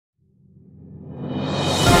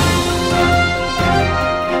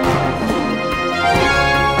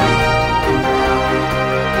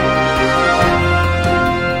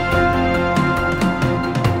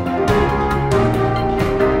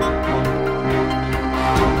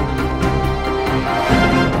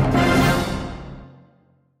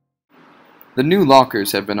The new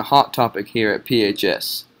lockers have been a hot topic here at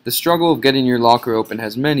PHS. The struggle of getting your locker open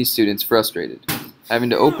has many students frustrated. Having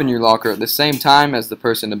to open your locker at the same time as the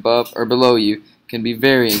person above or below you can be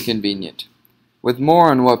very inconvenient. With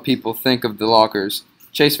more on what people think of the lockers,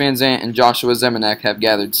 Chase Van Zant and Joshua Zemanek have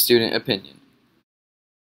gathered student opinion.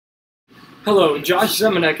 Hello, Josh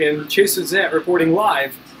Zemanek and Chase Van Zant reporting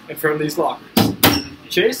live in front of these lockers.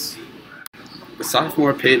 Chase? The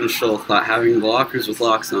sophomore Peyton Schull thought having the lockers with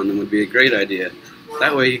locks on them would be a great idea.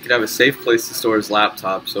 That way he could have a safe place to store his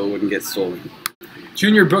laptop so it wouldn't get stolen.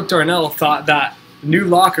 Junior Brooke Darnell thought that new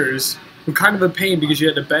lockers were kind of a pain because you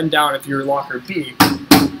had to bend down if you were locker B,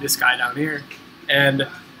 this guy down here,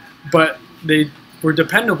 but they were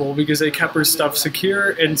dependable because they kept her stuff secure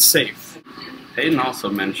and safe. Peyton also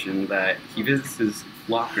mentioned that he visits his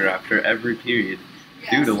locker after every period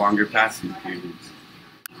due to longer passing periods.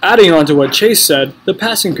 Adding on to what Chase said, the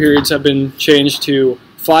passing periods have been changed to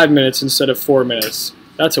 5 minutes instead of 4 minutes.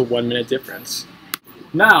 That's a 1 minute difference.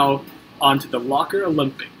 Now, on to the Locker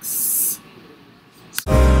Olympics.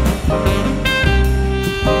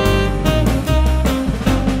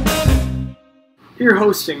 Here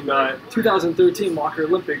hosting the 2013 Locker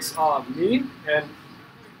Olympics are me and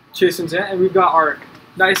Chase Van Zant, and we've got our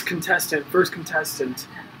nice contestant, first contestant,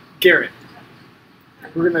 Garrett.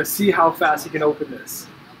 We're going to see how fast he can open this.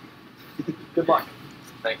 Good luck.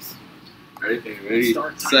 Thanks. Ready,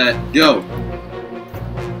 set, go!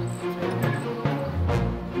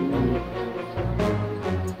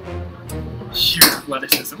 Sheer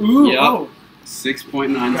athleticism. Ooh, yep. Oh.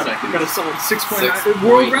 6.9 seconds. Got a solid 6.9.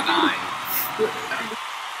 World record.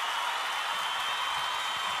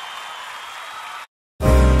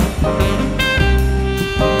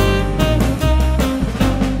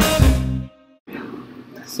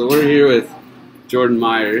 So we're here with Jordan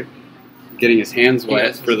Meyer getting his hands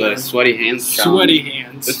wet for the sweaty hands challenge. Sweaty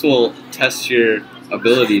hands. This will test your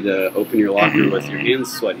ability to open your locker with your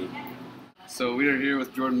hands sweaty. So we are here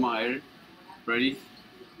with Jordan Meyer. Ready?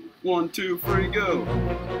 1, 2, 3, go!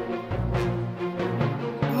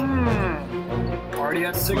 Already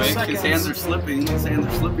at 6 Quick, seconds. his hands are slipping. His hands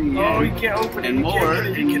are slipping again. Oh, he can't open it. And more,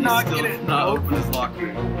 and he cannot still get it. not open his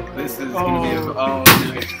locker. This is going to be a... Oh,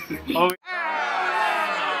 no. Oh.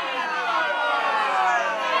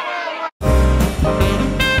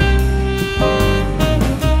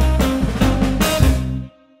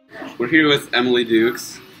 We're here with Emily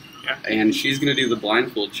Dukes, and she's going to do the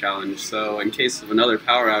blindfold challenge. So in case of another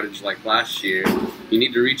power outage like last year, you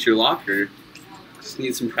need to reach your locker. Just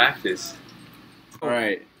need some practice. All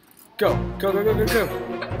right. Go, go, go, go, go, go.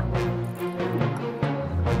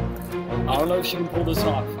 I don't know if she can pull this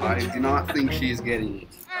off. I do not think she's getting it.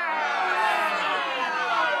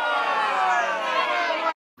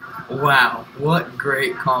 Wow, what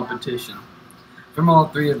great competition. From all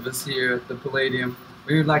three of us here at the Palladium,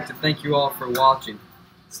 we would like to thank you all for watching.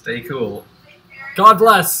 Stay cool. God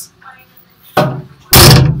bless.